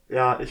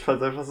Ja, ich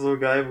fand's einfach so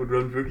geil, wo du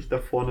dann wirklich da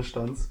vorne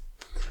standst.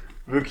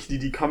 Wirklich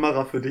die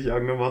Kamera für dich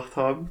angemacht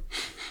haben.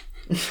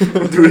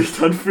 Und du dich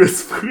dann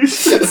fürs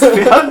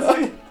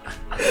Frühstücksfernsehen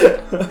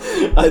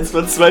als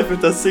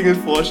verzweifelter Single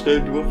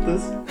vorstellen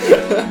durftest.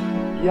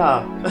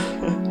 Ja.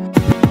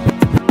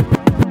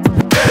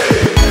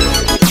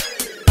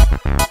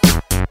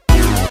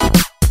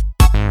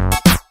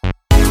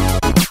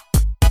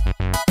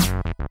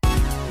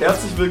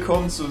 Herzlich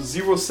willkommen zu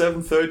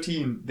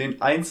 0713,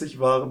 den einzig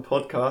wahren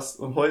Podcast.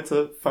 Und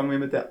heute fangen wir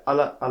mit der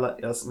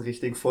allerersten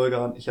richtigen Folge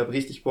an. Ich habe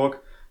richtig Bock.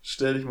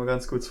 Stell dich mal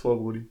ganz kurz vor,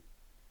 Brudi.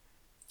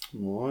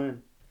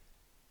 Moin.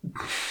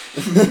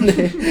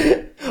 Nee.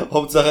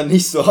 Hauptsache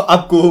nicht so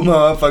abgehoben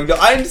am Anfang.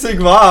 Der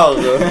einzig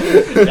wahre.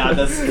 Ja,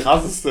 das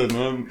Krasseste,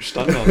 ne?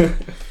 Standard.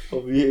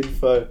 Auf jeden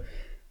Fall.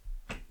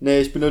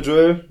 Nee, ich bin der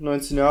Joel,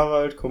 19 Jahre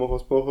alt, komme auch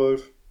aus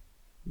Bocholt.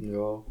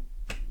 Ja.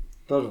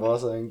 Das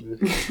war's eigentlich.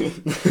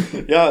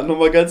 Ja,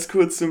 nochmal ganz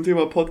kurz zum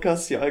Thema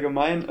Podcast hier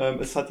allgemein.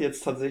 Es hat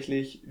jetzt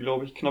tatsächlich,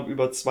 glaube ich, knapp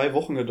über 2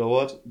 Wochen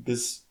gedauert,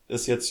 bis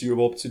es jetzt hier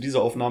überhaupt zu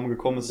dieser Aufnahme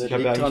gekommen ist. Das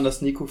liegt daran,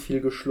 dass Nico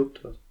viel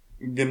geschluckt hat.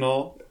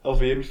 Genau,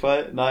 auf jeden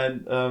Fall.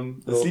 Nein,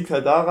 es liegt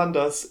halt daran,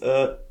 dass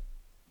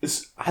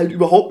es halt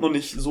überhaupt noch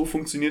nicht so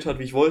funktioniert hat,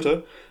 wie ich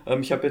wollte.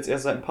 Ich habe jetzt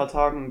erst seit ein paar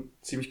Tagen,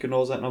 ziemlich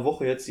genau seit einer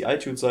Woche jetzt die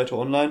iTunes-Seite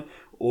online.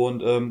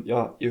 Und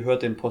ja, ihr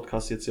hört den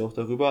Podcast jetzt ja auch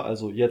darüber.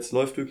 Also jetzt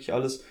läuft wirklich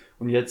alles.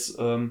 Und jetzt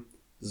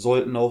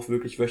sollten auch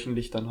wirklich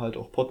wöchentlich dann halt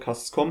auch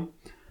Podcasts kommen.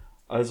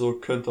 Also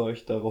könnt ihr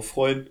euch darauf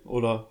freuen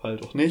oder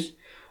halt auch nicht.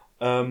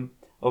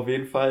 Auf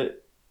jeden Fall,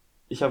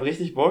 ich habe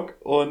richtig Bock.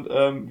 Und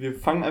wir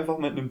fangen einfach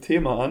mit einem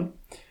Thema an,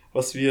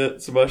 was wir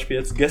zum Beispiel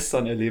jetzt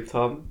gestern erlebt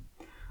haben.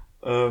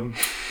 Darüber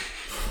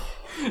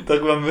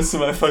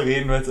müssen wir einfach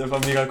reden, weil es einfach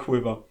mega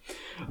cool war.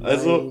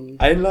 Also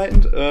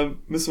einleitend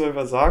müssen wir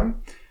einfach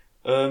sagen,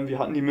 wir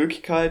hatten die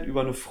Möglichkeit, über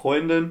eine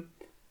Freundin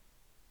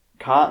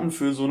Karten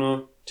für so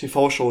eine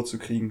TV-Show zu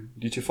kriegen.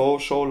 Die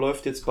TV-Show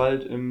läuft jetzt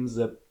bald im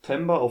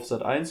September auf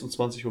Sat.1 um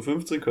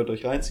 20.15 Uhr. Könnt ihr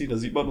euch reinziehen, da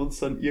sieht man uns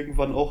dann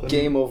irgendwann auch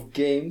Game of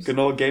Games.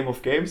 Genau, Game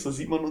of Games, da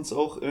sieht man uns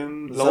auch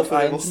im Laufe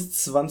der Woche.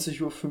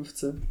 20.15 Uhr.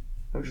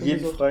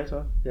 Jeden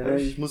Freitag. Ja,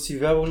 ich muss die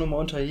Werbung nochmal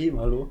unterheben,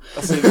 hallo.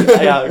 Achso,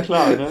 ja,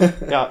 klar, ne?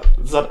 Ja,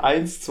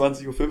 Sat.1,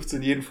 20.15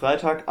 Uhr jeden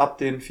Freitag ab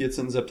den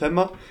 14.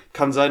 September.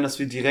 Kann sein, dass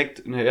wir direkt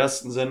in der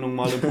ersten Sendung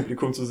mal im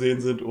Publikum zu sehen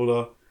sind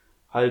oder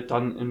halt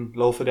dann im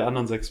Laufe der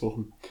anderen 6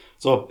 Wochen.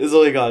 So, ist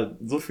auch egal.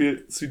 So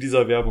viel zu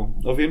dieser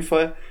Werbung. Auf jeden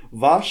Fall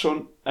war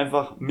schon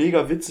einfach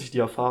mega witzig, die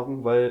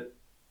Erfahrung, weil,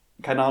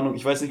 keine Ahnung,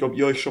 ich weiß nicht, ob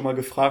ihr euch schon mal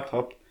gefragt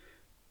habt,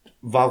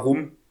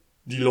 warum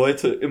die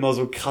Leute immer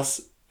so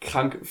krass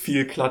krank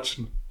viel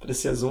klatschen. Das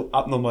ist ja so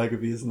abnormal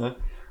gewesen, ne?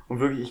 Und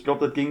wirklich, ich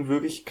glaube, das ging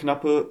wirklich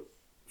knappe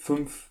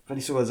 5, wenn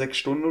nicht sogar 6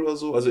 Stunden oder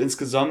so. Also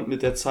insgesamt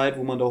mit der Zeit,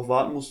 wo man da auch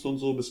warten musste und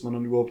so, bis man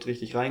dann überhaupt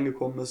richtig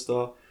reingekommen ist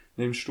da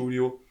in dem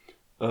Studio.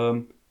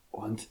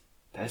 Und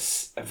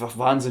das ist einfach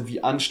Wahnsinn,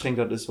 wie anstrengend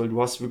das ist, weil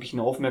du hast wirklich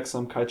eine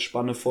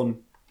Aufmerksamkeitsspanne von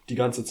die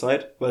ganze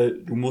Zeit,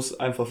 weil du musst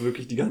einfach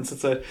wirklich die ganze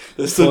Zeit,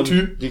 das ist so ein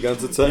Typ. Die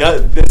ganze Zeit? Ja,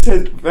 das ist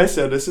halt, weißt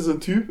ja, das ist so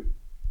ein Typ,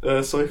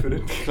 sorry für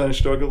den kleinen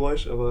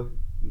Störgeräusch, aber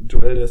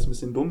Joel, der ist ein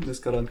bisschen dumm, der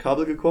ist gerade an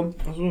Kabel gekommen.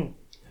 Ach so.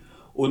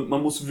 Und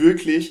man muss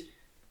wirklich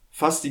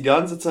fast die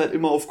ganze Zeit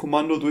immer auf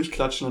Kommando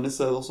durchklatschen. Dann ist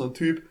da auch so ein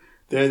Typ,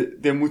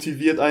 der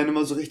motiviert einen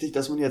immer so richtig,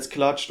 dass man jetzt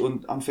klatscht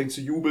und anfängt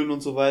zu jubeln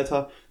und so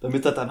weiter,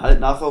 damit das dann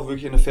halt nachher auch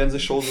wirklich in der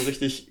Fernsehshow so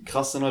richtig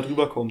krass dann halt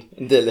rüberkommt.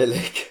 Der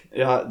Lelek.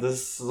 Ja, das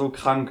ist so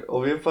krank.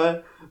 Auf jeden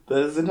Fall,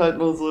 da sind halt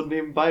nur so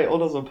nebenbei auch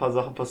noch so ein paar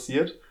Sachen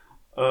passiert.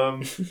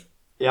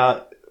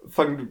 Ja,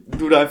 fang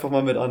du da einfach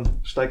mal mit an.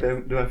 Steig da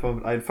du einfach mal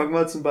mit ein. Fang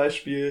mal zum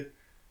Beispiel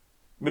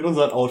mit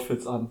unseren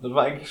Outfits an. Das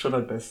war eigentlich schon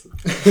das Beste.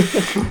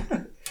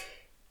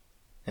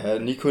 Ja,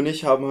 Nico und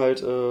ich haben halt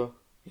so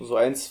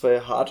 1, 2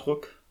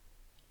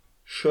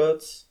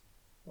 Hardrock-Shirts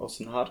aus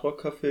dem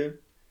Hardrock-Café.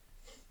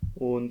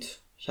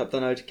 Und ich habe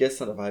dann halt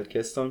gestern, habe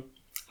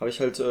ich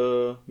halt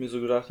mir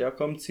so gedacht, ja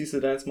komm, ziehst du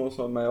da jetzt mal aus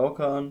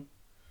Mallorca an.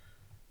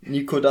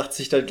 Nico dachte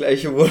sich das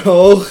gleiche wohl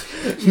auch,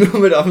 nur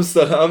mit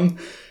Amsterdam.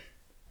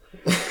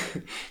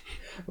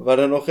 War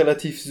dann auch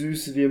relativ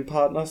süß wie im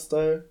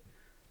Partner-Style.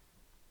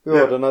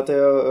 Ja, dann hat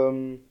der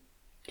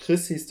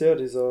Chris hieß der,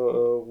 dieser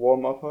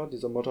Warm-Upper,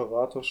 dieser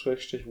Moderator /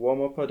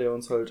 Warm-Upper, der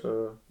uns halt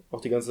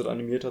auch die ganze Zeit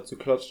animiert hat zu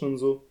klatschen und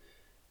so,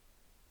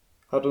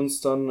 hat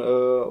uns dann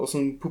aus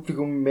dem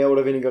Publikum mehr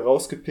oder weniger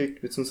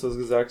rausgepickt, beziehungsweise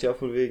gesagt, ja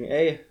von wegen,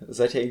 ey,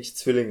 seid ihr eigentlich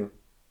Zwillinge?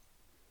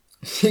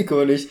 Nico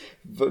und ich,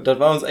 das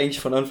war uns eigentlich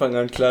von Anfang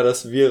an klar,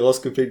 dass wir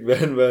rausgepickt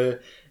werden,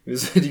 weil wir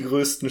so die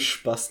größten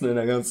Spasten in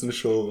der ganzen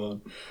Show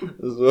waren.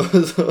 So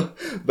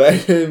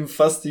beide im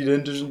fast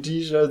identischen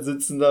T-Shirt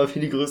sitzen da wie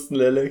die größten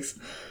Leleks.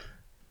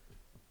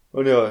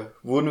 Und ja,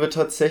 wurden wir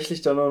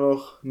tatsächlich dann auch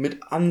noch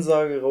mit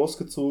Ansage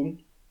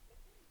rausgezogen.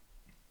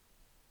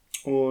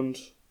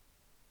 Und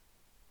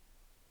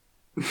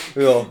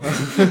ja,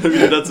 wie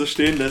er das so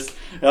stehen lässt.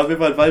 Ja, auf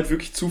jeden Fall war halt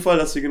wirklich Zufall,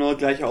 dass wir genau das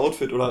gleiche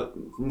Outfit, oder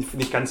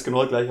nicht ganz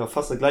genau das gleiche, aber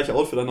fast das gleiche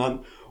Outfit dann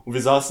hatten. Und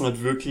wir saßen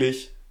halt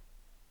wirklich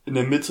in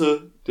der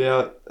Mitte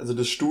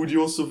des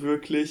Studios so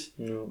wirklich,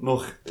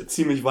 noch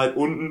ziemlich weit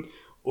unten.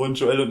 Und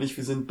Joel und ich,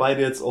 wir sind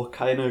beide jetzt auch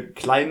keine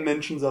kleinen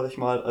Menschen, sag ich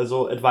mal.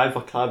 Also es war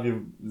einfach klar,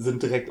 wir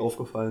sind direkt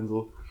aufgefallen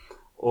so.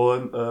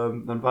 Und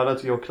dann war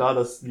natürlich auch klar,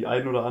 dass die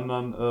einen oder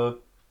anderen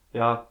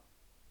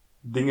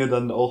Dinge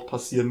dann auch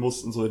passieren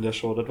mussten so in der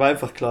Show. Das war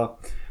einfach klar.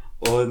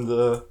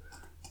 Und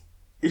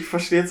ich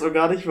verstehe jetzt auch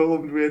gar nicht,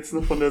 warum du jetzt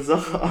noch von der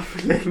Sache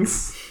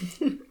ablenkst,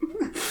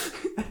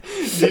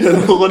 die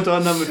dann auch unter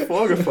anderem mit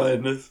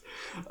vorgefallen ist.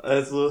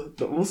 Also,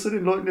 da musst du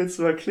den Leuten jetzt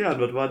so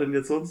erklären, was war denn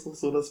jetzt sonst noch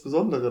so das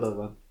Besondere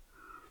daran?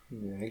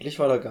 Ja, eigentlich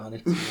war da gar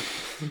nichts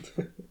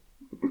mehr.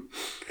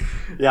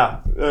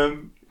 Ja,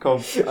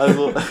 komm,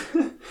 also,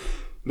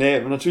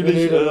 nee, natürlich...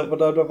 Nee,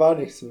 da war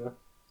nichts mehr.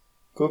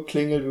 Guck,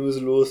 klingelt, wir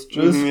müssen los.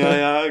 Tschüss.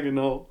 Ja,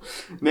 genau.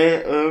 Nee,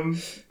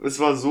 es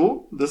war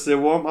so, dass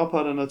der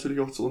Warm-Upper dann natürlich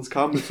auch zu uns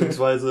kam,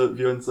 beziehungsweise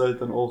wir uns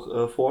halt dann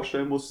auch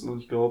vorstellen mussten. Und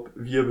ich glaube,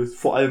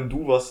 vor allem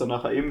du warst dann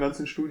nachher eben ganz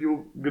im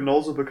Studio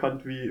genauso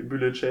bekannt wie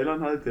Bülent Ceylan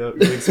halt, der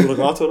übrigens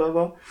Moderator da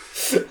war.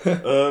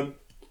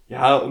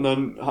 Ja, und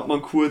dann hat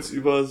man kurz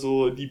über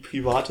so die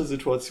private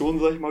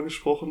Situation, sag ich mal,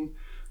 gesprochen.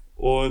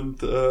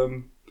 Und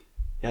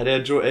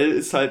der Joel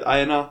ist halt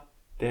einer,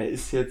 der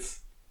ist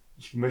jetzt,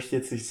 ich möchte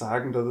jetzt nicht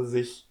sagen, dass er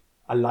sich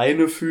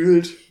alleine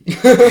fühlt,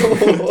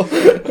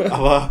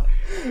 aber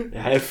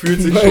ja, er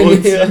fühlt sich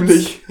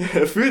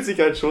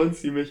halt schon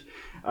ziemlich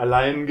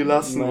allein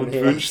gelassen und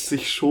wünscht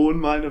sich schon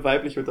mal eine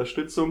weibliche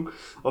Unterstützung.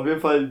 Auf jeden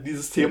Fall,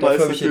 dieses Thema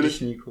ist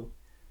natürlich... Nico.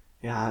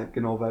 Ja,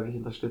 genau, weibliche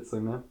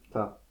Unterstützung, ne?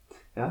 Klar.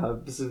 Ja,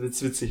 ein bisschen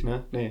witzig,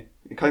 ne? Nee.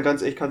 Ich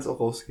kann's auch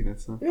rausgehen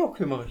jetzt, ne? Ja,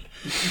 okay, mach ich.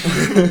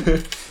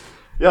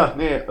 Ja,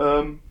 nee,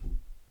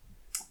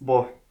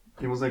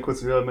 ich muss dann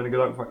kurz wieder meine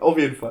Gedanken fangen. Auf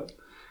jeden Fall.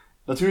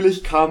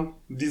 Natürlich kam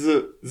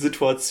diese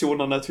Situation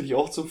dann natürlich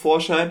auch zum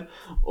Vorschein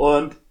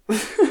und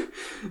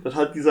das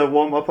hat dieser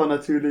Warm-Upper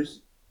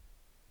natürlich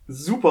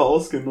super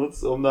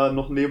ausgenutzt, um da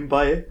noch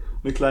nebenbei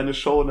eine kleine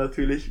Show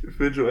natürlich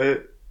für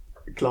Joel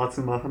klar zu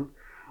machen.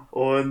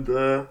 Und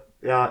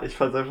ich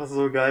fand's einfach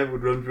so geil, wo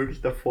du dann wirklich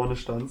da vorne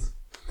standst.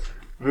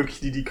 Wirklich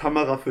die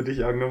Kamera für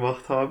dich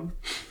angemacht haben.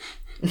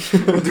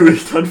 Und du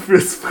dich dann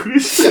fürs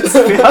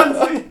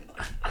Frühstücksfernsehen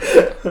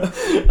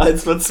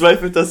als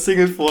verzweifelter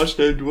Single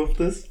vorstellen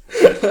durftest.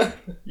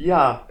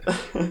 Ja.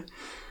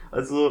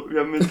 Also,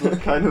 wir haben jetzt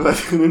noch keine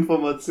weiteren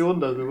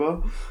Informationen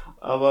darüber.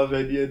 Aber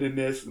wenn ihr in den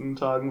nächsten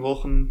Tagen,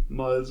 Wochen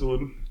mal so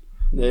einen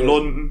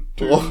blonden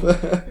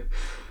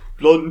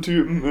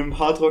Typen im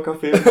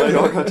Hardrock-Café im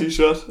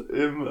Mallorca-T-Shirt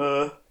im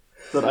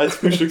Sat.1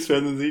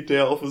 Frühstücksfernsehen sieht,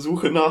 der auf der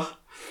Suche nach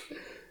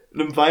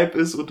einem Vibe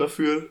ist und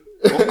dafür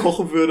auch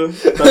kochen würde,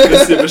 dann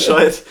wisst ihr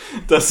Bescheid.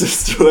 Das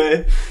ist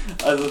Joel.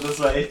 Also das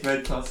war echt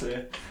Weltklasse,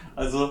 ey.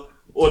 Also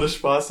ohne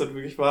Spaß, das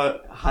wirklich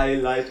war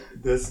Highlight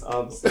des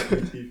Abends,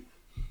 definitiv.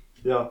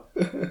 Ja.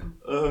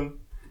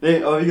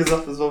 Aber wie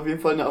gesagt, das war auf jeden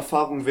Fall eine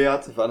Erfahrung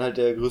wert. Das war halt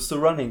der größte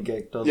Running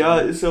Gag da. Ja,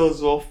 ist ja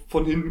so, auch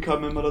von hinten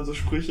kamen immer dann so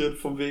Sprüche,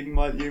 von wegen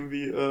mal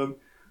irgendwie,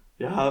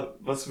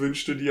 was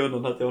wünschst du dir? Und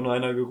dann hat ja auch noch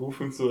einer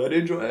gerufen, so,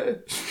 den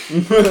Joel.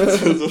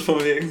 So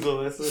von wegen so,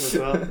 weißt du, das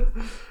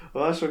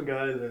war schon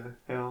geil,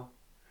 ey. Ja.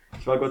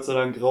 Ich war Gott sei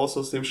Dank raus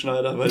aus dem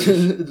Schneider, weil ich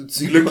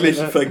glücklich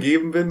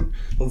vergeben bin.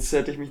 Sonst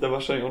hätte ich mich da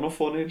wahrscheinlich auch noch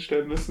vorne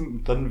hinstellen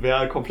müssen. Dann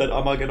wäre komplett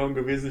Armageddon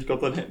gewesen. Ich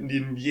glaube, dann hätten die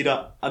in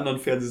jeder anderen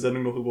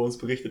Fernsehsendung noch über uns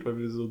berichtet, weil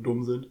wir so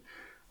dumm sind.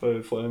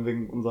 Weil vor allem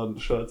wegen unseren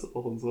Shirts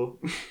auch und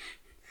so.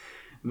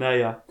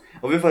 Naja.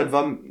 Auf jeden Fall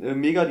war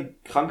mega die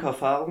kranke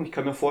Erfahrung. Ich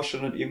kann mir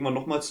vorstellen, das irgendwann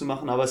nochmal zu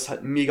machen, aber es ist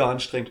halt mega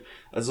anstrengend.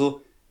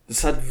 Also,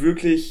 das hat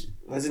wirklich,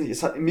 weiß ich nicht,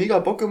 es hat mega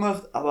Bock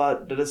gemacht, aber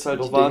das ist halt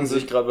auch Wahnsinn.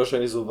 sich gerade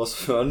wahrscheinlich so, was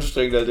für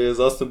anstrengend, Alter, ihr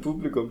saßt im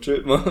Publikum,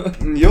 chillt mal.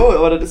 Jo,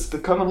 aber das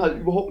kann man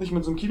halt überhaupt nicht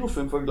mit so einem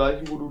Kinofilm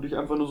vergleichen, wo du dich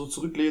einfach nur so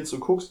zurücklehnst und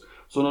guckst,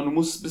 sondern du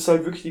bist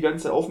halt wirklich die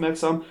ganze Zeit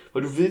aufmerksam,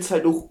 weil du willst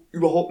halt auch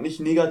überhaupt nicht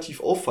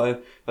negativ auffallen,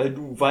 weil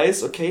du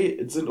weißt, okay,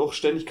 es sind auch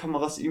ständig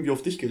Kameras irgendwie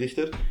auf dich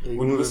gerichtet. Ja,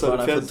 und du bist halt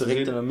einfach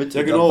direkt in der Mitte,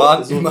 ja, genau, da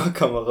waren immer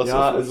Kameras.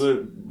 Ja, also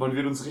man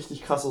wird uns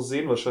richtig krass auch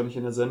sehen wahrscheinlich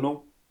in der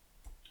Sendung.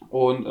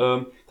 Und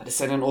das ist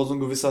ja dann auch so ein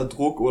gewisser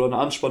Druck oder eine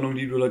Anspannung,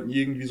 die du dann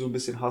irgendwie so ein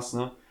bisschen hast,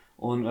 ne?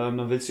 Und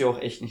dann willst du ja auch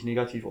echt nicht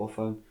negativ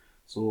auffallen.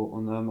 So,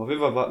 und auf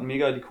jeden Fall war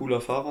mega die coole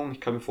Erfahrung. Ich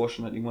kann mir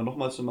vorstellen, das irgendwann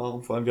nochmal zu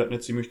machen. Vor allem, wir hatten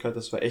jetzt die Möglichkeit,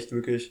 dass wir echt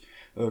wirklich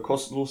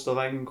kostenlos da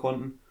reingehen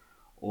konnten.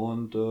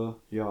 Und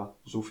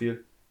so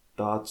viel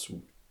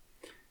dazu.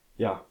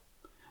 Ja.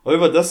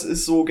 Aber das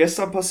ist so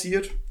gestern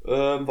passiert.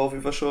 War auf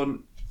jeden Fall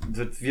schon,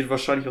 das wird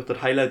wahrscheinlich auch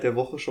das Highlight der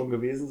Woche schon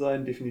gewesen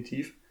sein,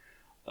 definitiv.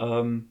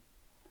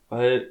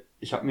 Weil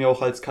ich habe mir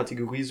auch als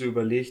Kategorie so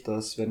überlegt,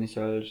 dass wenn ich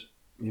halt,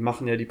 wir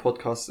machen ja die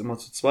Podcasts immer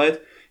zu zweit,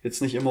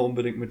 jetzt nicht immer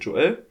unbedingt mit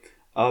Joel,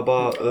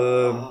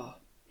 aber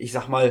ich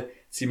sag mal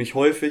ziemlich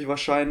häufig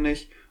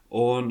wahrscheinlich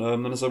und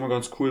dann ist es immer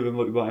ganz cool, wenn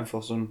wir über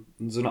einfach so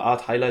eine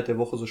Art Highlight der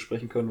Woche so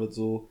sprechen können, was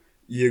so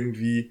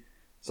irgendwie,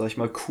 sag ich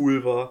mal,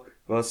 cool war,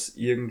 was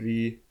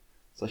irgendwie,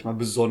 sag ich mal,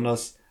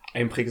 besonders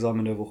einprägsam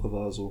in der Woche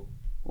war so.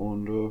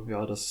 Und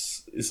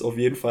das ist auf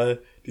jeden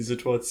Fall die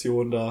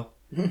Situation da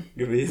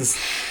gewesen.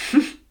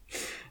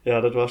 Ja,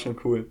 das war schon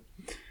cool.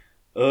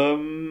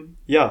 Kommen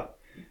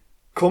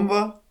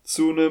wir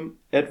zu einem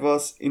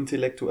etwas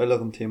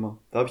intellektuelleren Thema.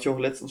 Da habe ich auch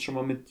letztens schon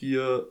mal mit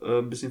dir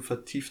ein bisschen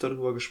vertieft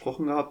darüber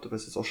gesprochen gehabt, aber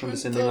es ist jetzt auch schon ein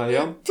bisschen länger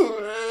her.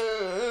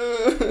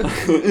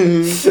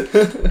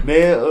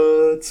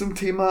 Zum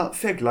Thema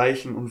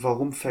Vergleichen und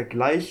warum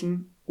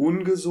Vergleichen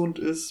ungesund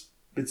ist,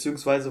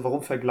 beziehungsweise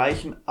warum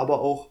Vergleichen aber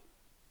auch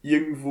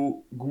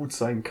irgendwo gut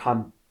sein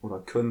kann oder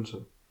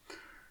könnte.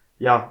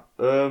 Ja,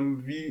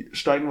 wie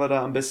steigen wir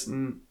da am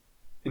besten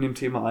in dem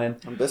Thema ein?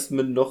 Am besten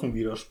mit noch einem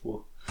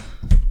Widerspruch.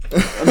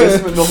 Am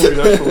besten mit noch einem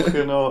Widerspruch,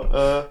 genau.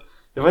 Ja,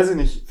 weiß ich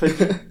nicht, fällt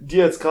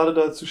dir jetzt gerade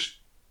dazu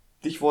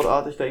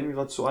stichwortartig da irgendwie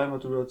was zu ein,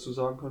 was du dazu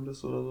sagen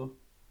könntest oder so?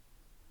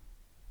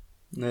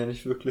 Nee,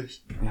 nicht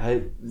wirklich. Ja,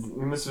 ihr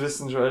müsst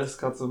wissen, Joel ist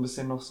gerade so ein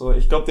bisschen noch so,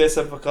 ich glaube, der ist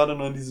einfach gerade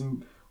nur in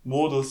diesem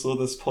Modus, so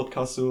dass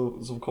Podcast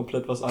so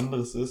komplett was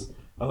anderes ist.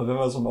 Aber wenn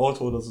wir so im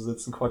Auto oder so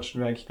sitzen,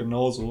 quatschen wir eigentlich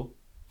genauso.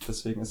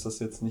 Deswegen ist das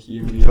jetzt nicht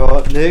irgendwie...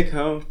 Ja, nee,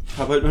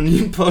 hab halt noch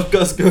nie einen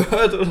Podcast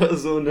gehört oder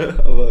so, ne,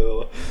 aber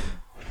ja.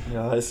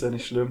 Ja, ist ja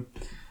nicht schlimm.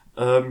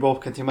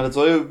 Überhaupt kein Thema. Das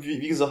soll,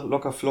 wie gesagt,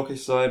 locker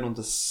flockig sein und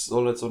das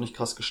soll jetzt auch nicht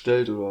krass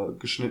gestellt oder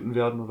geschnitten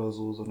werden oder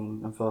so,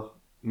 sondern einfach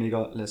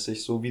mega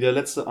lässig. So wie der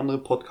letzte andere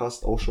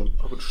Podcast auch schon.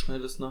 Aber du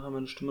schneidest nachher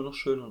meine Stimme noch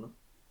schöner, ne?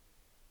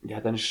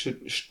 Ja, deine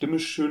Stimme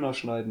schöner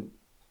schneiden.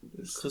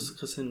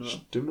 Chris hin, ne?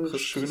 Stimme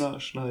schöner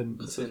schneiden.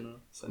 Chris hin, ne?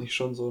 Ist eigentlich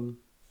schon so ein...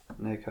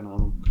 Nee, keine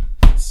Ahnung.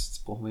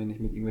 Jetzt brauchen wir hier nicht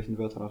mit irgendwelchen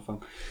Wörtern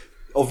anfangen.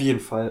 Auf jeden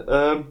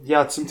Fall.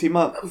 Ja, zum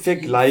Thema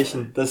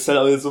Vergleichen. Das ist halt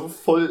also so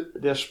voll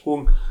der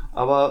Sprung.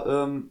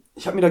 Aber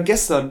ich habe mir da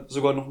gestern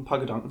sogar noch ein paar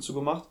Gedanken zu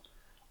gemacht.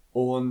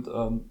 Und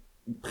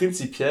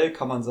prinzipiell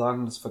kann man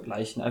sagen, dass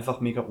Vergleichen einfach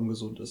mega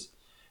ungesund ist.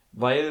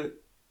 Weil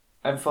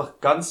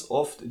einfach ganz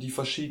oft die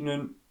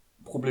verschiedenen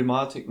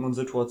Problematiken und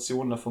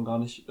Situationen davon gar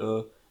nicht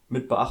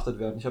mit beachtet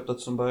werden. Ich habe da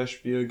zum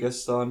Beispiel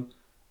gestern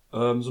so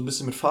ein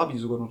bisschen mit Fabi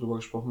sogar noch drüber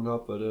gesprochen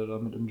gehabt, weil der da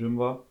mit im Gym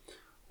war.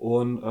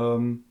 Und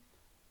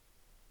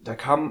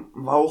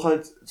war auch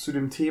halt zu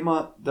dem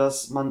Thema,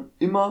 dass man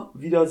immer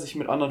wieder sich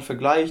mit anderen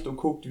vergleicht und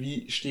guckt,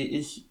 wie stehe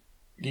ich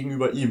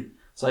gegenüber ihm.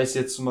 Sei es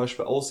jetzt zum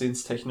Beispiel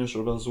aussehenstechnisch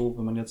oder so,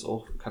 wenn man jetzt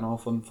auch, keine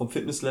Ahnung, vom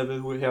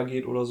Fitnesslevel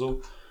hergeht oder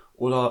so.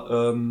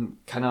 Oder,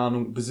 keine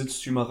Ahnung,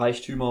 Besitztümer,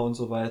 Reichtümer und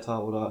so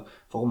weiter. Oder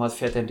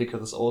fährt er ein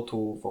dickeres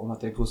Auto? Warum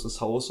hat der ein größeres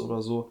Haus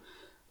oder so?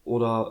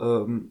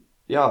 Oder,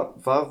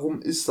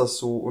 warum ist das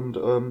so? Und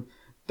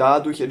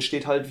dadurch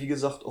entsteht halt, wie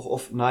gesagt, auch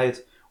oft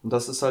Neid. Und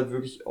das ist halt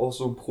wirklich auch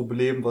so ein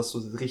Problem, was so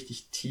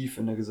richtig tief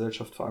in der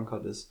Gesellschaft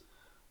verankert ist.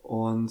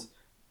 Und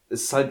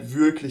es ist halt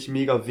wirklich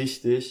mega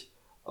wichtig,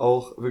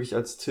 auch wirklich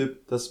als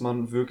Tipp, dass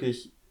man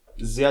wirklich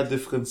sehr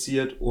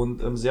differenziert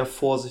und sehr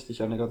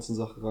vorsichtig an der ganzen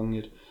Sache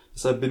rangeht.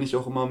 Deshalb bin ich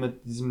auch immer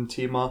mit diesem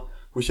Thema,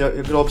 wo ich ja,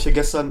 glaube ich, ja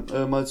gestern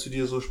mal zu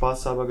dir so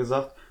spaßhalber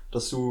gesagt,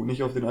 dass du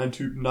nicht auf den einen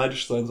Typen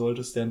neidisch sein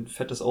solltest, der ein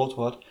fettes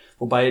Auto hat,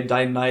 wobei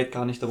dein Neid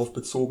gar nicht darauf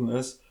bezogen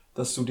ist,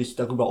 dass du dich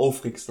darüber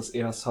aufregst, dass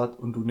er es hat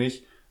und du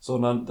nicht,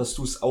 sondern dass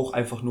du es auch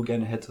einfach nur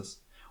gerne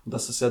hättest. Und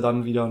das ist ja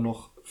dann wieder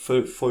noch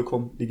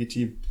vollkommen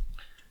legitim.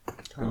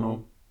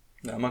 Genau.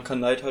 Ja, man kann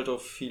Neid halt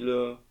auf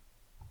viele...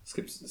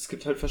 Es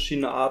gibt halt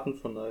verschiedene Arten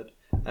von Neid.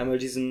 Einmal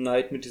diesen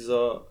Neid mit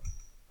dieser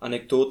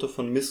Anekdote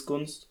von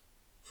Missgunst.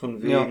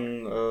 Von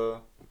wegen,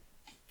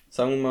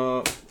 sagen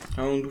wir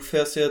mal, du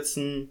fährst jetzt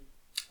ein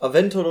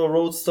Avento oder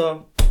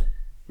Roadster,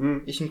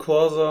 ich ein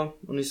Corsa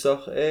und ich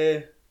sag,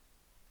 ey,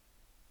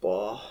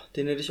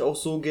 den hätte ich auch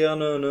so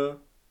gerne, ne?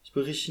 Ich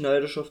bin richtig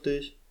neidisch auf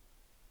dich.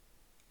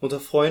 Unter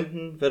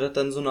Freunden wäre das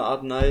dann so eine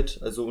Art Neid,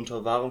 also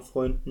unter wahren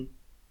Freunden.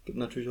 Gibt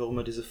natürlich auch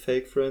immer diese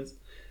Fake Friends.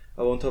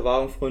 Aber unter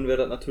wahren Freunden wäre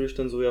das natürlich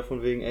dann so, ja,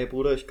 von wegen, ey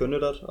Bruder, ich gönne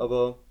das,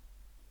 aber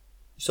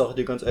ich sage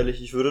dir ganz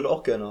ehrlich, ich würde das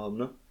auch gerne haben,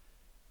 ne?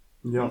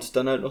 Ja. Und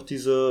dann halt noch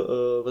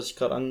diese, was ich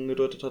gerade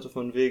angedeutet hatte,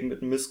 von wegen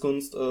mit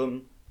Missgunst,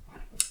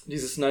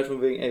 dieses Neid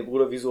von wegen, ey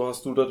Bruder, wieso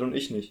hast du das und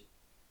ich nicht?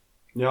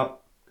 Ja,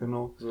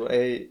 genau. So,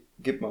 ey,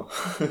 gib mal.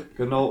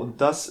 Genau,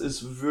 und das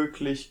ist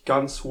wirklich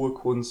ganz hohe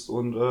Kunst.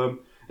 Und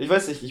ich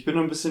weiß nicht, ich bin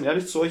ein bisschen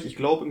ehrlich zu euch, ich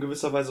glaube in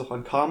gewisser Weise auch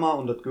an Karma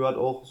und das gehört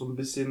auch so ein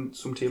bisschen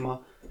zum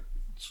Thema,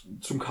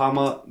 zum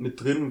Karma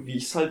mit drin, wie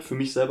ich es halt für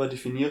mich selber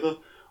definiere.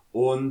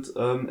 Und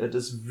es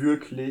ist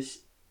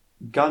wirklich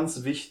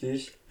ganz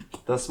wichtig,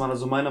 dass man,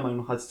 also meiner Meinung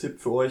nach als Tipp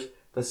für euch,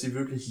 dass ihr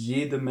wirklich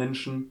jedem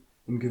Menschen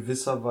in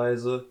gewisser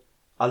Weise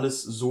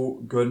alles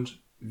so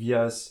gönnt, wie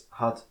er es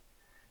hat.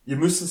 Ihr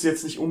müsst es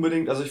jetzt nicht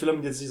unbedingt, also ich will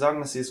damit jetzt nicht sagen,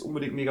 dass ihr es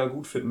unbedingt mega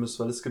gut finden müsst,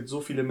 weil es gibt so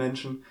viele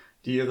Menschen,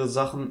 die ihre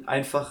Sachen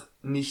einfach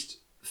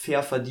nicht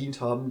fair verdient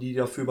haben, die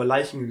dafür über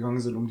Leichen gegangen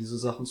sind, um diese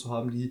Sachen zu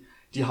haben,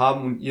 die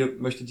haben und ihr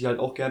möchtet die halt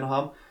auch gerne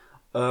haben.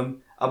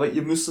 Aber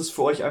ihr müsst es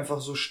für euch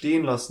einfach so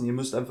stehen lassen. Ihr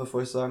müsst einfach für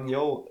euch sagen,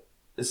 yo,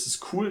 es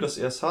ist cool, dass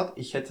er es hat,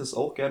 ich hätte es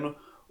auch gerne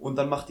und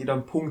dann macht ihr da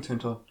einen Punkt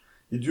hinter.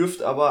 Ihr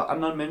dürft aber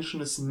anderen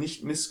Menschen es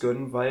nicht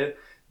missgönnen, weil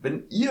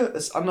wenn ihr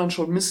es anderen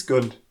schon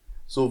missgönnt,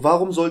 so,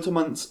 warum sollte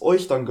man es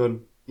euch dann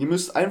gönnen? Ihr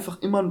müsst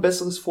einfach immer ein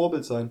besseres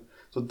Vorbild sein.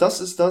 So, das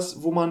ist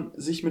das, wo man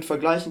sich mit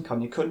vergleichen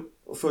kann. Ihr könnt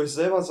für euch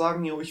selber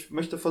sagen, yo, ich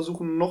möchte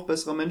versuchen, ein noch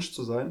besserer Mensch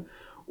zu sein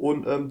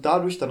und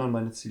dadurch dann an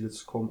meine Ziele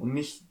zu kommen und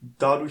nicht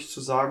dadurch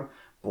zu sagen,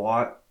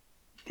 boah,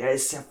 der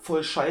ist ja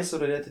voll scheiße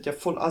oder der hat ja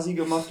voll assi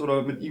gemacht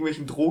oder mit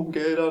irgendwelchen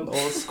Drogengeldern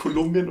aus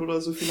Kolumbien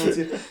oder so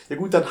finanziert. Ja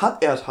gut, dann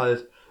hat er es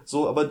halt.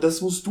 So, aber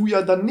das musst du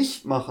ja dann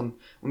nicht machen.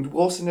 Und du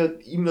brauchst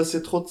ihm das ja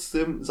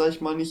trotzdem, sag ich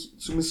mal,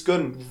 nicht zu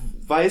missgönnen. Du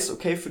weißt,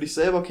 okay, für dich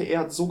selber, okay, er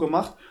hat es so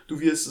gemacht, du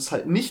wirst es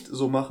halt nicht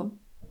so machen.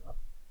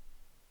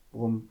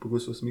 Warum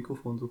berührst du das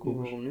Mikrofon so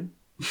komisch? Warum nicht?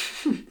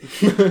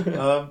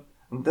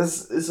 Und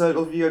das ist halt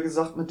auch, wie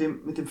gesagt, mit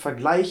dem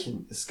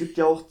Vergleichen. Es gibt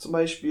ja auch zum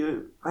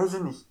Beispiel, weiß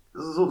ich nicht,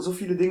 so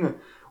viele Dinge.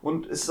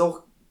 Und es ist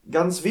auch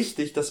ganz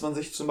wichtig, dass man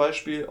sich zum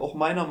Beispiel auch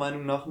meiner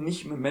Meinung nach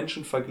nicht mit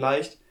Menschen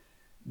vergleicht,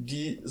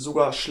 die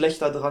sogar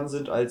schlechter dran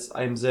sind als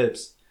einem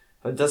selbst.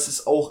 Weil das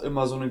ist auch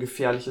immer so eine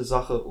gefährliche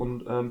Sache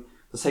und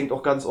das hängt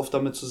auch ganz oft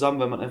damit zusammen,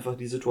 weil man einfach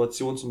die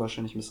Situation zum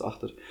Beispiel nicht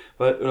missachtet.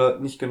 Oder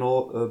nicht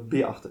genau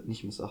beachtet,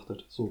 nicht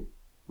missachtet. So,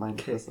 meine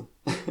Fresse.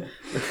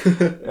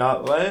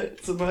 Ja, weil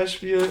zum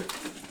Beispiel,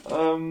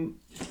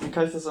 wie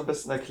kann ich das am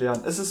besten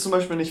erklären? Es ist zum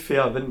Beispiel nicht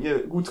fair, wenn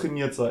ihr gut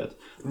trainiert seid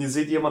und ihr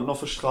seht jemanden auf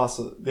der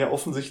Straße, der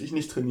offensichtlich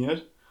nicht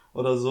trainiert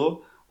oder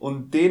so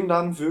und den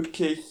dann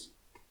wirklich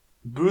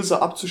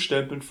böse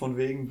abzustempeln von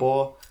wegen,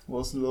 boah,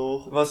 was ein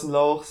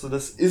Lauch, so,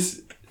 das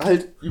ist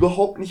halt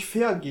überhaupt nicht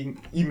fair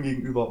ihm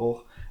gegenüber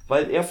auch,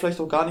 weil er vielleicht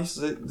auch gar nicht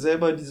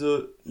selber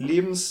diese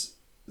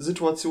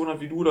Lebenssituation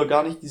hat wie du oder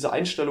gar nicht diese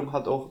Einstellung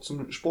hat, auch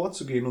zum Sport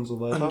zu gehen und so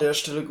weiter. An der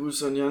Stelle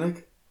Grüße an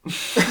Yannick.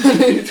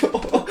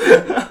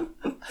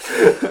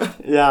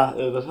 Ja,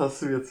 das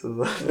hast du jetzt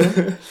gesagt.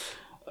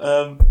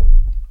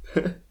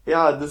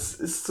 Ja, das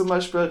ist zum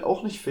Beispiel halt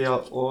auch nicht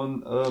fair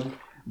und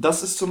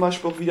das ist zum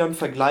Beispiel auch wieder ein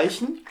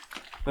Vergleichen,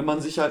 wenn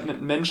man sich halt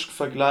mit Menschen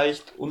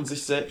vergleicht und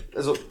sich selbst,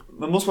 also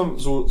man muss mal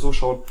so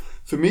schauen.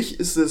 Für mich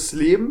ist das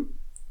Leben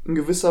in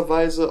gewisser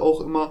Weise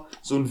auch immer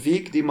so ein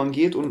Weg, den man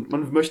geht und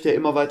man möchte ja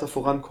immer weiter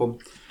vorankommen.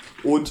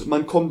 Und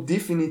man kommt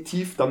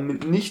definitiv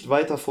damit nicht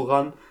weiter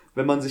voran,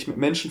 wenn man sich mit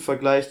Menschen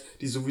vergleicht,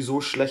 die sowieso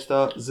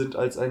schlechter sind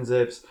als ein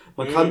selbst.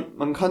 Man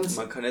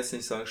kann jetzt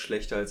nicht sagen,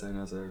 schlechter als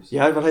einer selbst.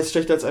 Ja, was heißt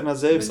schlechter als einer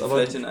selbst? Wenn die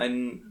vielleicht in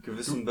einem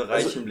gewissen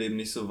Bereich im Leben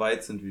nicht so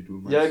weit sind wie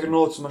du. Ja,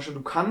 genau. Zum Beispiel,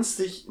 du kannst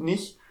dich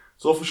nicht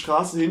so auf der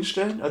Straße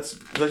hinstellen, als,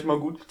 sag ich mal,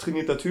 gut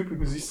trainierter Typ,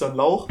 du siehst dann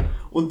Lauch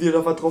und dir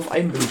da was drauf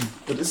einbilden.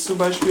 Das ist zum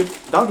Beispiel,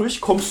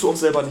 dadurch kommst du auch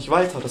selber nicht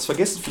weiter. Das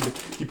vergessen viele.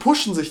 Die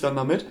pushen sich dann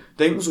damit,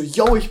 denken so,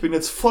 yo, ich bin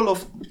jetzt voll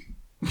auf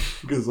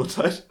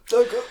Gesundheit.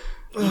 Danke.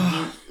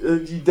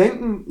 Die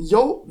denken,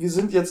 yo, wir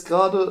sind jetzt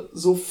gerade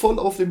so voll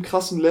auf dem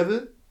krassen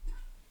Level,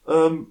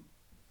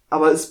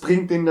 aber es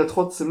bringt denen ja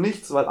trotzdem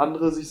nichts, weil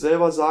andere sich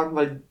selber sagen,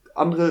 weil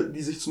andere,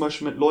 die sich zum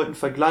Beispiel mit Leuten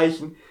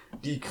vergleichen,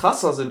 die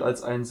krasser sind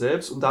als einen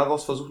selbst und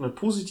daraus versuchen, eine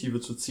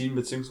Positive zu ziehen,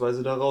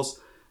 beziehungsweise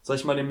daraus, sag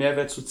ich mal, den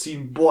Mehrwert zu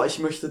ziehen, boah, ich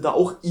möchte da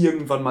auch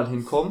irgendwann mal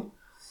hinkommen,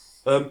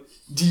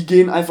 die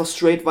gehen einfach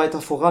straight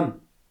weiter voran.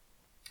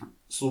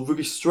 So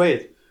wirklich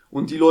straight.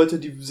 Und die Leute,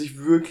 die sich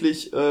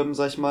wirklich,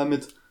 sag ich mal,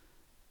 mit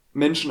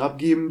Menschen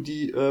abgeben,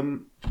 die,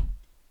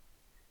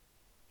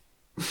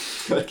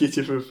 was geht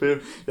hier für ein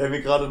Film? Wir haben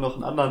hier gerade noch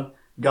einen anderen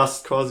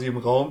Gast quasi im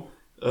Raum,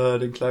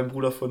 den kleinen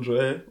Bruder von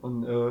Joel.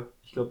 Und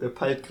ich glaube, der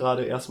peilt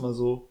gerade erstmal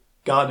so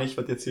gar nicht,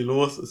 was jetzt hier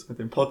los ist mit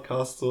dem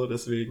Podcast. So,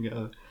 deswegen,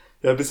 ja,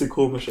 ein bisschen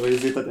komisch, aber ihr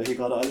seht das ja hier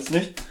gerade alles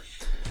nicht.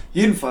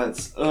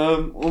 Jedenfalls,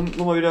 um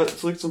nochmal wieder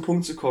zurück zum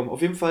Punkt zu kommen.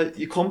 Auf jeden Fall,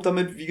 ihr kommt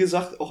damit, wie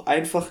gesagt, auch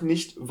einfach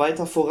nicht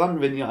weiter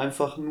voran, wenn ihr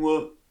einfach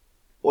nur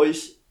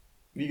euch,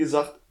 wie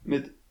gesagt,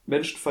 mit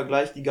Menschen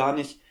vergleicht, die gar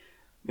nicht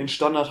den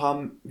Standard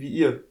haben wie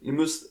ihr. Ihr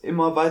müsst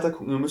immer weiter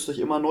gucken, ihr müsst euch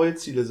immer neue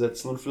Ziele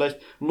setzen und vielleicht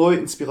neue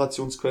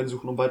Inspirationsquellen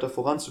suchen, um weiter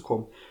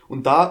voranzukommen.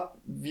 Und da,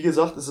 wie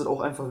gesagt, ist es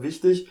auch einfach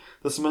wichtig,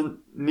 dass man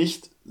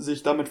nicht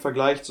sich damit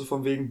vergleicht, so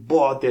von wegen,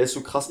 boah, der ist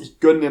so krass, ich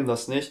gönn dem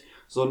das nicht,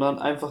 sondern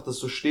einfach das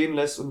so stehen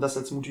lässt und das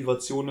als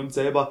Motivation nimmt,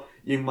 selber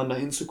irgendwann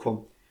dahin zu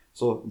kommen.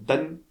 So,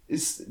 dann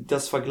ist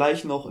das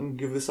Vergleichen auch in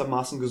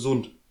gewissermaßen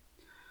gesund.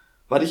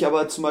 Was ich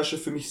aber zum Beispiel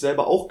für mich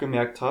selber auch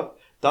gemerkt habe,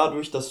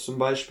 dadurch, dass zum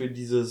Beispiel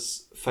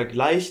dieses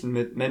Vergleichen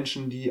mit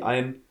Menschen, die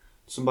einen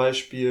zum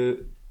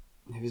Beispiel,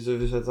 wie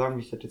soll ich das sagen,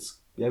 wie ich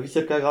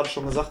das gerade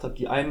schon gesagt habe,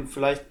 die einen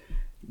vielleicht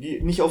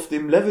die nicht auf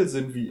dem Level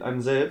sind wie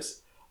einem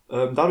selbst,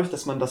 dadurch,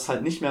 dass man das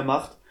halt nicht mehr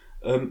macht,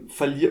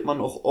 verliert man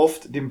auch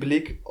oft den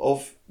Blick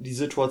auf die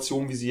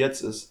Situation, wie sie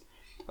jetzt ist.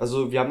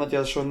 Also wir haben das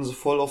ja schon so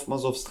voll oft mal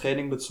so aufs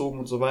Training bezogen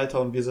und so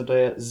weiter und wir sind da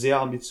ja sehr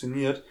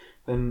ambitioniert,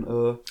 kann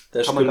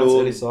man ganz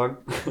ehrlich sagen.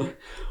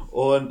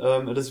 Und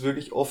das ist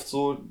wirklich oft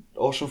so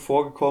auch schon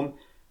vorgekommen,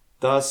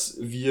 dass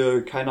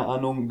wir, keine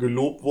Ahnung,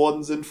 gelobt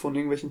worden sind von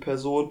irgendwelchen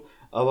Personen,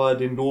 aber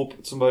den Lob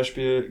zum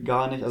Beispiel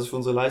gar nicht, also für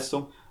unsere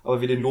Leistung,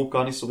 aber wir den Lob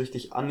gar nicht so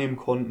richtig annehmen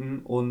konnten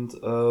und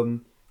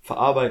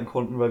verarbeiten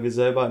konnten, weil wir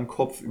selber im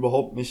Kopf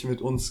überhaupt nicht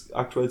mit uns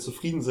aktuell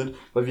zufrieden sind,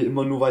 weil wir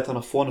immer nur weiter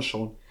nach vorne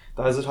schauen.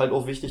 Da ist es halt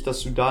auch wichtig,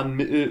 dass du da ein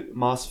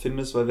Mittelmaß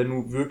findest, weil wenn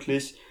du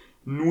wirklich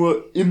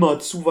nur immer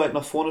zu weit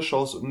nach vorne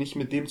schaust und nicht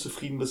mit dem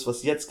zufrieden bist,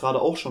 was jetzt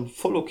gerade auch schon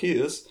voll okay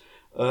ist,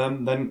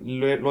 dann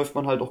läuft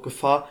man halt auch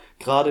Gefahr,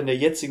 gerade in der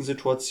jetzigen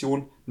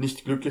Situation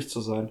nicht glücklich zu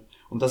sein.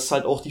 Und das ist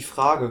halt auch die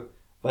Frage,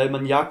 weil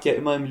man jagt ja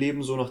immer im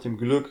Leben so nach dem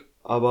Glück,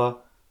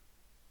 aber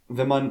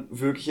wenn man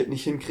wirklich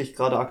nicht hinkriegt,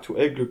 gerade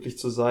aktuell glücklich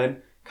zu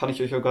sein, kann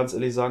ich euch auch ganz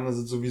ehrlich sagen, es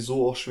ist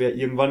sowieso auch schwer,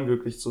 irgendwann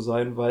glücklich zu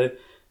sein, weil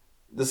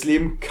das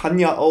Leben kann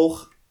ja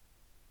auch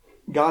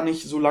gar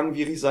nicht so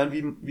langwierig sein,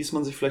 wie es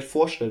man sich vielleicht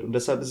vorstellt. Und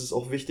deshalb ist es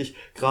auch wichtig,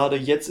 gerade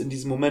jetzt in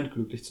diesem Moment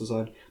glücklich zu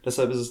sein.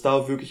 Deshalb ist es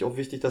da wirklich auch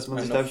wichtig, dass man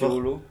sich da einfach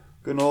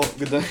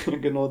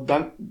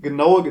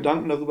genaue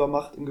Gedanken darüber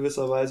macht in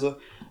gewisser Weise,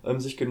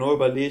 sich genau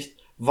überlegt,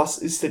 was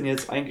ist denn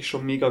jetzt eigentlich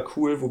schon mega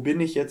cool, wo bin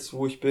ich jetzt,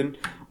 wo ich bin,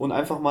 und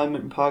einfach mal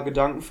mit ein paar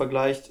Gedanken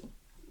vergleicht,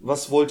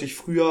 was wollte ich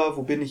früher,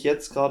 wo bin ich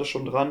jetzt gerade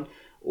schon dran,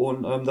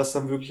 und das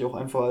dann wirklich auch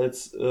einfach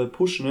als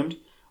Push nimmt,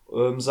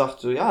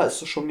 sagt, ja,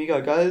 ist doch schon mega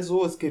geil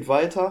so, es geht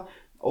weiter,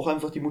 auch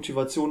einfach die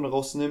Motivation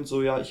daraus nimmt,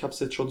 so, ja, ich habe es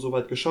jetzt schon so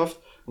weit geschafft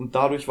und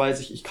dadurch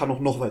weiß ich, ich kann auch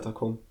noch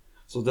weiterkommen.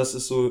 So, das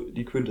ist so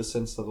die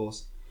Quintessenz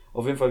daraus.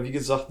 Auf jeden Fall, wie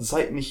gesagt,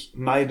 seid nicht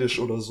neidisch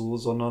oder so,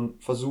 sondern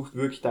versucht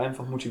wirklich da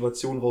einfach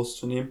Motivation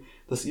rauszunehmen,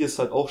 dass ihr es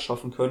halt auch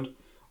schaffen könnt.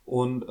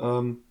 Und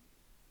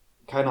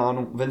keine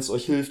Ahnung, wenn es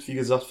euch hilft, wie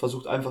gesagt,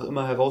 versucht einfach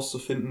immer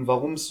herauszufinden,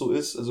 warum es so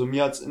ist. Also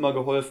mir hat es immer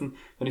geholfen,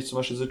 wenn ich zum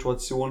Beispiel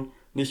Situationen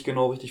nicht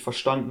genau richtig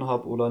verstanden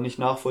habe oder nicht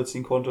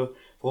nachvollziehen konnte,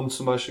 warum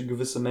zum Beispiel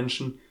gewisse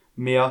Menschen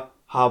mehr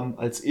haben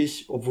als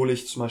ich, obwohl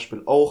ich zum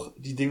Beispiel auch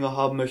die Dinge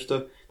haben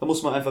möchte. Da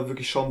muss man einfach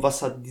wirklich schauen,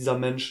 was hat dieser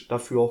Mensch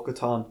dafür auch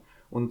getan.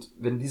 Und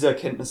wenn diese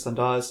Erkenntnis dann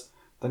da ist,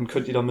 dann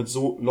könnt ihr damit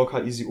so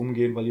locker easy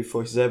umgehen, weil ihr für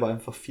euch selber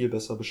einfach viel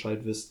besser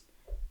Bescheid wisst.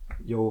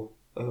 Jo,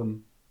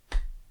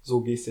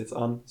 so geh's jetzt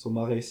an, so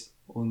mache ich's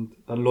und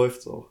dann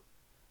läuft's auch.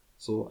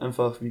 So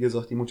einfach, wie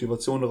gesagt, die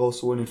Motivation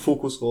rausholen, den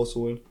Fokus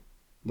rausholen.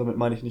 Und damit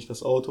meine ich nicht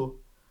das Auto.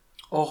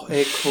 Och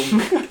ey,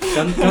 komm,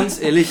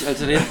 ganz ehrlich,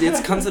 Alter,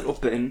 jetzt kannst du das auch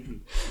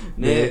beenden.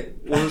 Nee,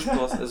 ohne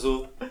Spaß,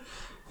 also,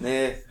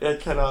 nee. Ja,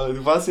 keine Ahnung,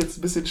 du warst jetzt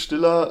ein bisschen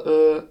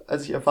stiller,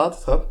 als ich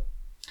erwartet habe.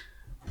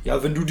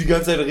 Ja, wenn du die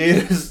ganze Zeit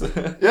redest.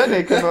 Ja,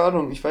 nee, keine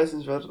Ahnung, ich weiß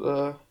nicht, was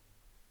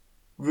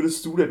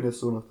würdest du denn jetzt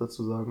so noch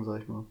dazu sagen,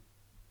 sag ich mal?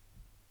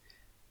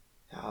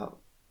 Ja,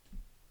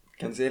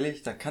 ganz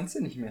ehrlich, da kannst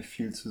du nicht mehr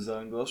viel zu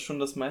sagen. Du hast schon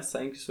das meiste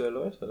eigentlich so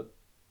erläutert.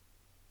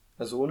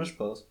 Also ohne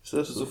Spaß. Ist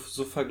das so?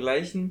 So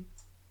vergleichen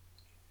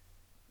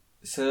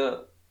ist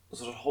ja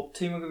so das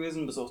Hauptthema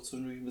gewesen, bis auch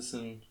zwischendurch ein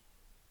bisschen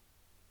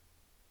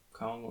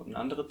in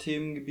andere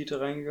Themengebiete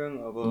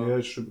reingegangen, aber... Nee,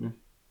 das stimmt nicht.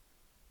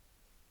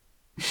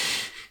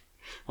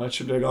 Das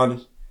stimmt ja gar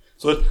nicht.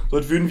 So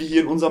würden wir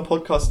hier in unserem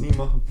Podcast nie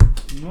machen.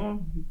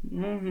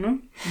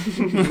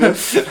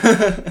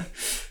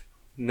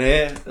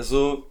 Nee,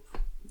 also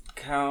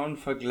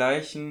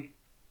vergleichen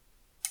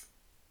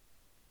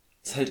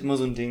ist halt immer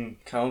so ein Ding.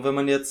 Wenn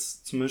man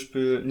jetzt zum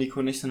Beispiel,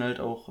 Nico und ich sind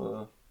halt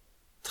auch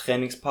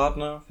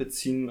Trainingspartner, wir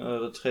ziehen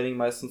das Training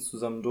meistens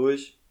zusammen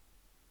durch.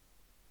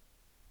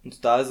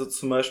 Und da ist es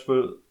zum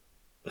Beispiel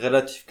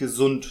relativ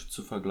gesund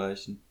zu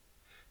vergleichen.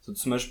 So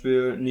zum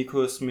Beispiel,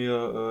 Nico ist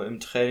mir im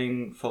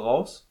Training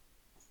voraus,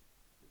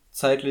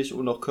 zeitlich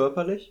und auch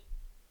körperlich.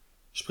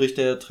 Sprich,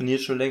 der trainiert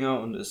schon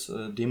länger und ist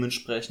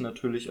dementsprechend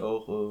natürlich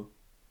auch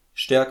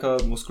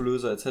stärker,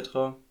 muskulöser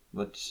etc.,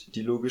 was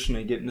die logischen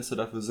Ergebnisse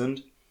dafür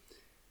sind.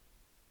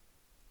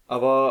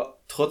 Aber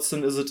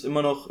trotzdem ist es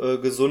immer noch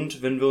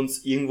gesund, wenn wir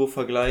uns irgendwo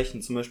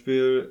vergleichen. Zum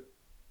Beispiel,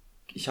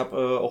 ich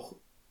habe auch,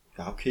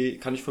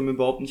 kann ich von mir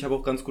behaupten, ich habe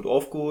auch ganz gut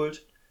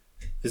aufgeholt.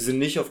 Wir sind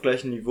nicht auf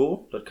gleichem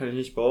Niveau, das kann ich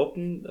nicht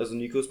behaupten. Also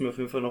Nico ist mir auf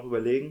jeden Fall noch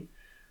überlegen.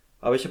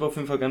 Aber ich habe auf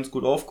jeden Fall ganz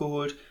gut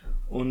aufgeholt.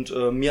 Und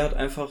mir hat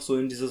einfach so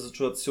in dieser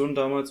Situation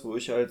damals, wo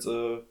ich als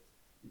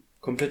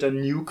kompletter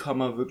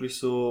Newcomer wirklich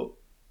so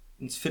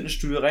ins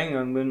Fitnessstudio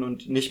reingegangen bin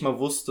und nicht mal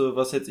wusste,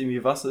 was jetzt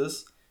irgendwie was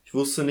ist. Ich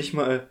wusste nicht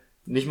mal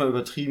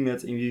übertrieben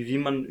jetzt irgendwie, wie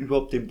man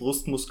überhaupt den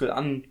Brustmuskel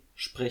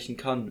ansprechen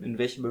kann, in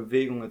welche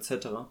Bewegung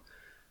etc.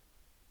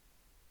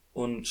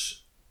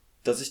 Und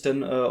dass ich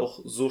dann auch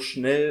so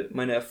schnell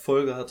meine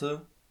Erfolge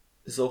hatte,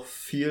 ist auch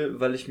viel,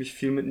 weil ich mich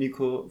viel mit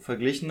Nico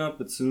verglichen habe,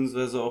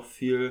 beziehungsweise auch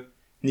viel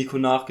Nico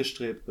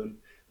nachgestrebt bin.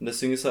 Und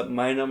deswegen ist halt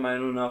meiner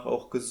Meinung nach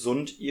auch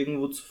gesund,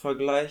 irgendwo zu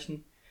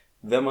vergleichen,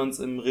 wenn man es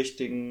im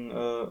richtigen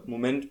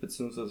Moment,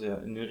 beziehungsweise ja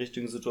in den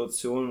richtigen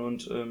Situationen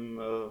und im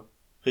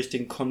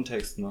richtigen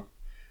Kontext macht.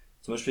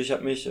 Zum Beispiel, ich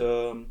habe mich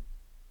in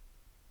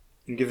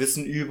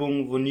gewissen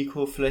Übungen, wo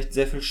Nico vielleicht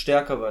sehr viel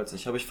stärker war als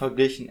ich, habe ich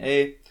verglichen,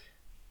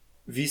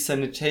 wie ist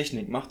seine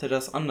Technik? Macht er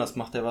das anders?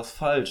 Macht er was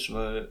falsch?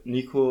 Weil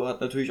Nico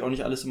hat natürlich auch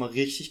nicht alles immer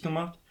richtig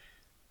gemacht,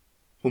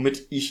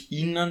 womit ich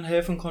ihm dann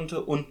helfen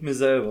konnte und mir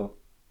selber.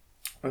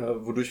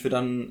 Wodurch wir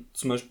dann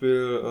zum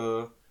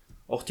Beispiel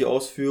auch die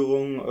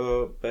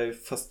Ausführung bei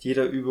fast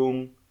jeder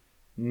Übung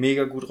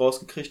mega gut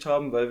rausgekriegt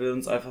haben, weil wir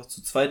uns einfach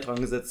zu zweit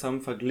dran gesetzt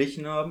haben,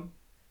 verglichen haben.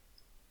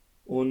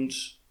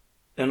 Und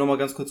ja, nochmal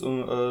ganz kurz,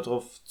 um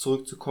darauf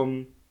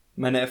zurückzukommen,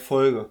 meine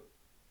Erfolge.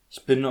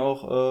 Ich bin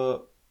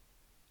auch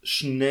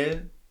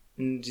schnell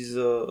in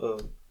diese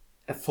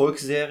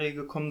Erfolgsserie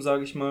gekommen,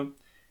 sage ich mal,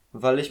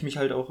 weil ich mich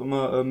halt auch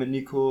immer mit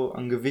Nico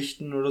an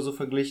Gewichten oder so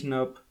verglichen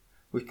habe,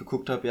 wo ich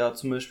geguckt habe, ja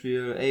zum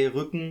Beispiel,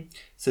 Rücken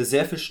ist ja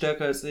sehr viel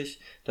stärker als ich,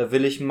 da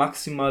will ich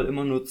maximal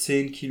immer nur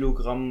 10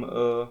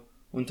 Kilogramm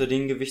unter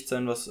dem Gewicht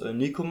sein, was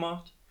Nico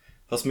macht,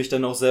 was mich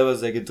dann auch selber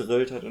sehr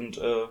gedrillt hat und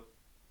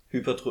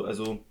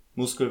also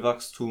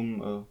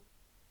Muskelwachstum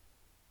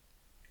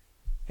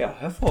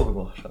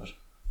hervorgebracht hat.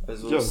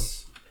 Also Ja.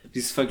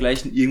 dieses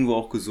Vergleichen irgendwo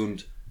auch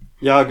gesund.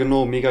 Ja,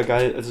 genau, mega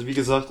geil. Also wie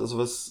gesagt, also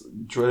was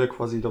Joel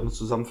quasi damit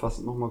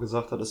zusammenfassend nochmal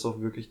gesagt hat, ist auch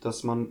wirklich,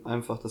 dass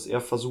er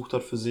versucht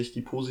hat für sich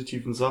die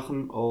positiven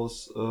Sachen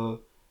aus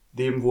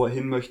dem, wo er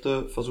hin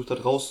möchte, versucht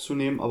hat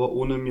rauszunehmen, aber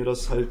ohne mir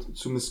das halt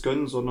zu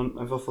missgönnen, sondern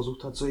einfach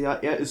versucht hat, so ja,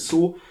 er ist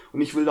so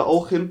und ich will da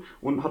auch hin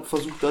und hat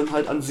versucht dann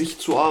halt an sich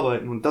zu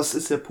arbeiten. Und das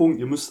ist der Punkt,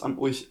 ihr müsst an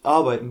euch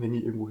arbeiten, wenn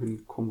ihr irgendwo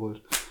hinkommen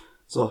wollt.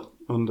 So,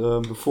 und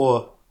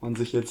bevor man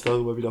sich jetzt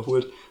darüber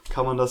wiederholt,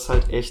 kann man das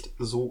halt echt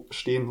so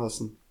stehen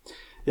lassen.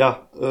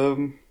 Ja,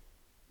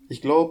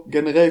 ich glaube,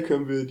 generell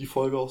können wir die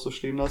Folge auch so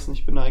stehen lassen.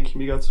 Ich bin da eigentlich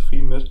mega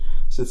zufrieden mit.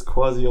 Ist jetzt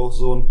quasi auch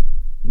so ein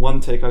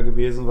One-Taker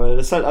gewesen, weil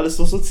das ist halt alles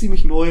noch so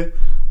ziemlich neu.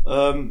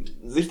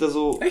 Sich da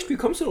so... Echt? Wie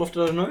kommst du drauf,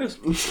 dass das neu ist?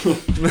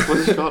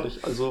 Weiß ich gar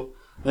nicht. Also,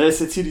 das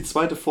ist jetzt hier die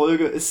zweite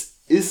Folge. Es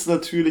ist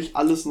natürlich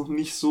alles noch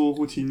nicht so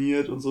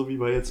routiniert und so wie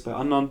jetzt bei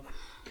anderen.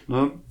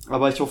 Ne?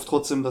 Aber ich hoffe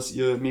trotzdem, dass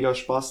ihr mega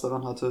Spaß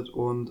daran hattet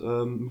und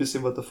ein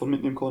bisschen was davon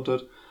mitnehmen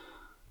konntet.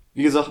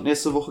 Wie gesagt,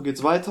 nächste Woche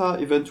geht's weiter.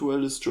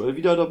 Eventuell ist Joel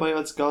wieder dabei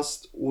als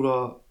Gast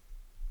oder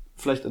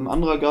vielleicht ein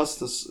anderer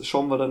Gast. Das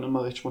schauen wir dann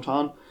immer recht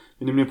spontan.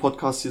 Wir nehmen den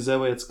Podcast hier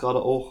selber jetzt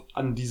gerade auch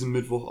an diesem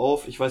Mittwoch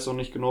auf. Ich weiß auch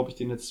nicht genau, ob ich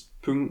den jetzt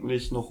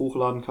pünktlich noch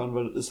hochladen kann,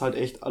 weil das ist halt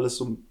echt alles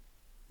so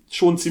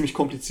schon ziemlich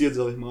kompliziert,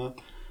 sag ich mal.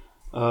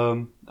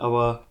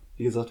 Aber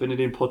wie gesagt, wenn ihr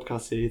den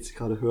Podcast hier jetzt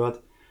gerade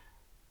hört,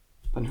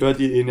 dann hört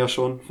ihr ihn ja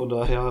schon. Von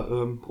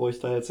daher brauche ich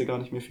da jetzt ja gar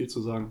nicht mehr viel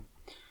zu sagen.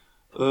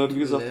 Wie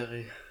gesagt...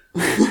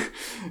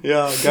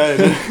 Ja, geil,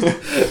 ne?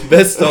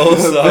 Beste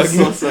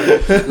Aussagen.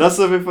 Lasst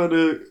auf jeden Fall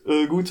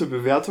eine gute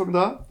Bewertung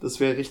da.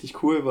 Das wäre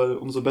richtig cool, weil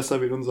umso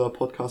besser wird unser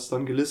Podcast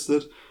dann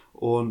gelistet.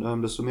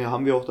 Und desto mehr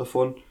haben wir auch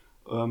davon,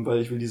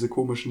 weil ich will diese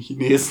komischen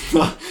Chinesen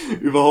da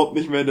überhaupt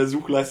nicht mehr in der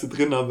Suchleiste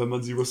drin haben, wenn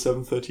man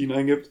 0713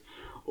 eingibt.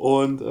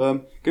 Und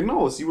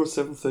genau,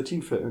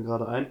 0713 fällt mir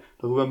gerade ein.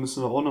 Darüber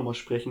müssen wir auch nochmal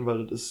sprechen,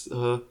 weil das ist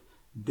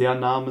der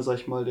Name, sag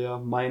ich mal, der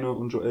meine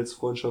und Joels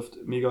Freundschaft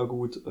mega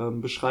gut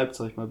beschreibt,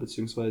 sag ich mal,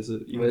 beziehungsweise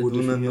irgendwo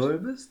definiert. Weil du eine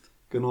Null bist?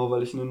 Genau,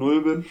 weil ich eine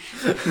Null bin.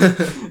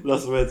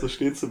 Lassen wir jetzt so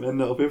stehen zum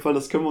Ende. Auf jeden Fall,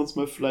 das können wir uns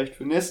mal vielleicht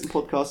für den nächsten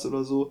Podcast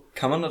oder so.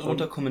 Kann man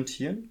darunter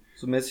kommentieren?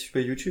 So mäßig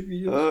bei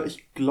YouTube-Videos?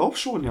 Ich glaube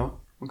schon, ja.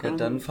 Ja,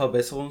 dann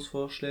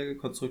Verbesserungsvorschläge,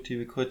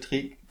 konstruktive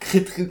Kritik.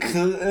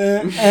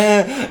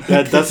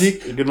 Ja, das,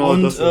 genau,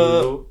 und, das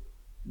sowieso.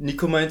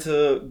 Nico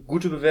meinte,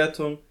 gute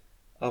Bewertung.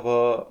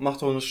 Aber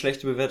macht doch eine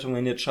schlechte Bewertung,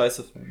 wenn ihr jetzt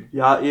scheiße findet.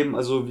 Ja, eben,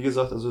 also wie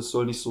gesagt, also es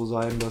soll nicht so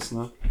sein, dass,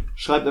 ne,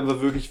 schreibt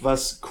einfach wirklich,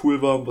 was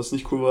cool war und was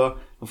nicht cool war,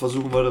 dann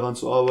versuchen wir daran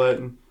zu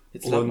arbeiten.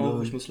 Jetzt lad mal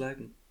auf, ich muss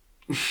liken.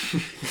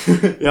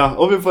 Ja,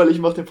 auf jeden Fall, ich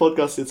mach den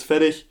Podcast jetzt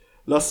fertig.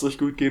 Lasst es euch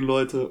gut gehen,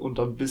 Leute, und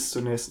dann bis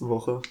zur nächsten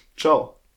Woche. Ciao.